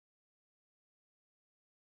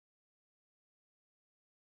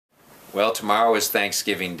Well, tomorrow is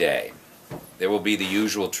Thanksgiving Day. There will be the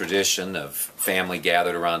usual tradition of family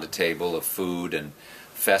gathered around a table of food and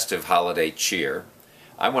festive holiday cheer.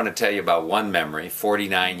 I want to tell you about one memory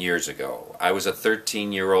 49 years ago. I was a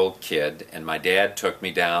 13-year-old kid, and my dad took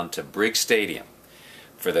me down to Briggs Stadium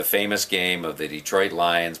for the famous game of the Detroit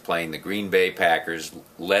Lions playing the Green Bay Packers,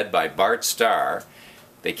 led by Bart Starr.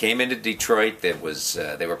 They came into Detroit. They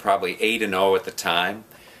were probably 8-0 at the time.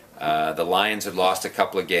 The Lions had lost a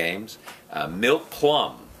couple of games. Milt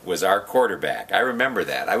Plum was our quarterback. I remember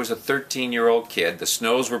that. I was a 13-year-old kid. The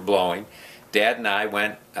snows were blowing. Dad and I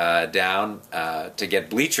went down to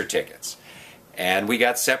get bleacher tickets, and we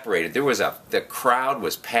got separated. The crowd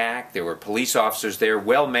was packed. There were police officers there,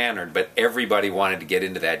 well-mannered, but everybody wanted to get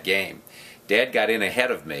into that game. Dad got in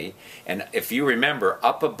ahead of me, and if you remember,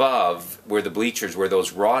 up above where the bleachers were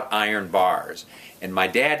those wrought iron bars, and my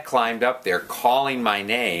dad climbed up there calling my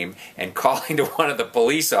name and calling to one of the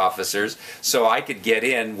police officers so I could get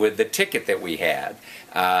in with the ticket that we had.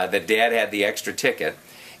 That Dad had the extra ticket,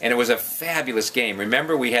 and it was a fabulous game.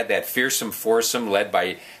 Remember, we had that fearsome foursome led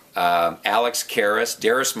by Alex Karras,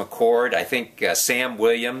 Darris McCord, I think Sam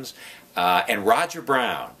Williams, and Roger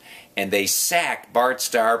Brown. And they sacked Bart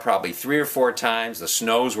Starr probably 3 or 4 times. The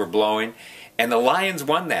snows were blowing, and the Lions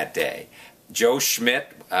won that day. Joe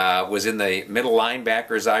Schmidt was in the middle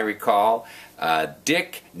linebacker, as I recall.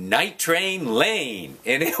 Dick Night Train Lane,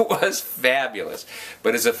 and it was fabulous.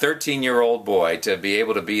 But as a 13-year-old boy, to be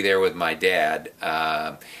able to be there with my dad,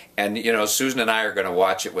 and you know, Susan and I are going to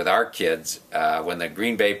watch it with our kids when the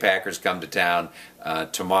Green Bay Packers come to town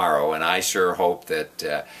tomorrow, and I sure hope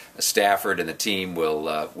that Stafford and the team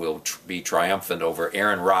will be triumphant over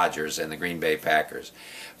Aaron Rodgers and the Green Bay Packers.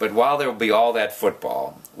 But while there will be all that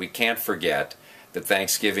football, we can't forget that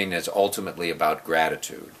Thanksgiving is ultimately about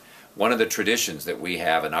gratitude. One of the traditions that we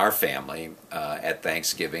have in our family at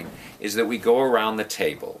Thanksgiving is that we go around the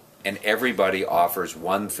table and everybody offers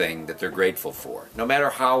one thing that they're grateful for. No matter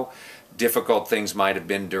how difficult things might have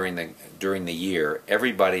been during the year,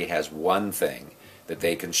 everybody has one thing that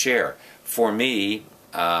they can share. For me,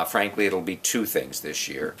 frankly, it'll be 2 things this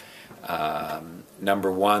year.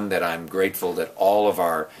 Number one, that I'm grateful that all of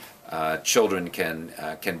our children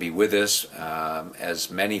can be with us,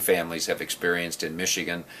 as many families have experienced in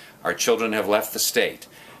Michigan. Our children have left the state.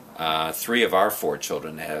 3 of our 4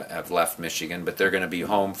 children have left Michigan, but they're going to be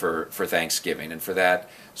home for Thanksgiving, and for that,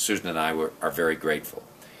 Susan and I are very grateful.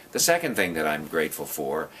 The second thing that I'm grateful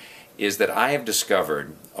for is that I have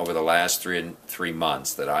discovered over the last 3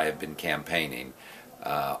 months that I have been campaigning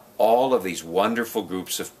all of these wonderful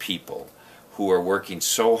groups of people who are working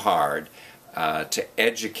so hard to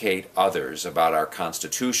educate others about our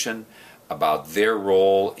Constitution, about their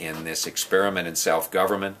role in this experiment in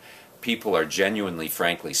self-government. People are genuinely,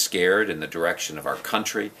 frankly, scared in the direction of our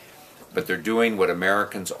country, but they're doing what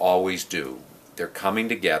Americans always do. They're coming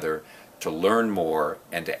together to learn more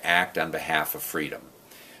and to act on behalf of freedom.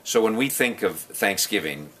 So when we think of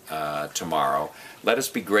Thanksgiving tomorrow, let us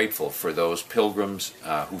be grateful for those pilgrims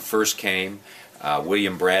who first came,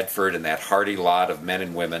 William Bradford and that hardy lot of men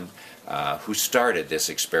and women who started this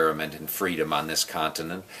experiment in freedom on this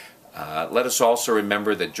continent. Let us also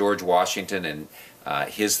remember that George Washington and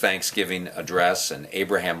his Thanksgiving address, and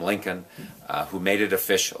Abraham Lincoln, who made it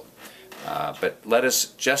official. But let us,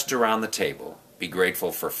 just around the table, be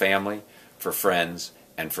grateful for family, for friends,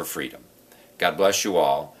 and for freedom. God bless you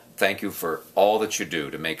all. Thank you for all that you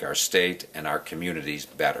do to make our state and our communities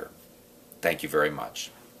better. Thank you very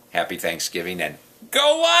much. Happy Thanksgiving, and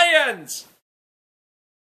go Lions!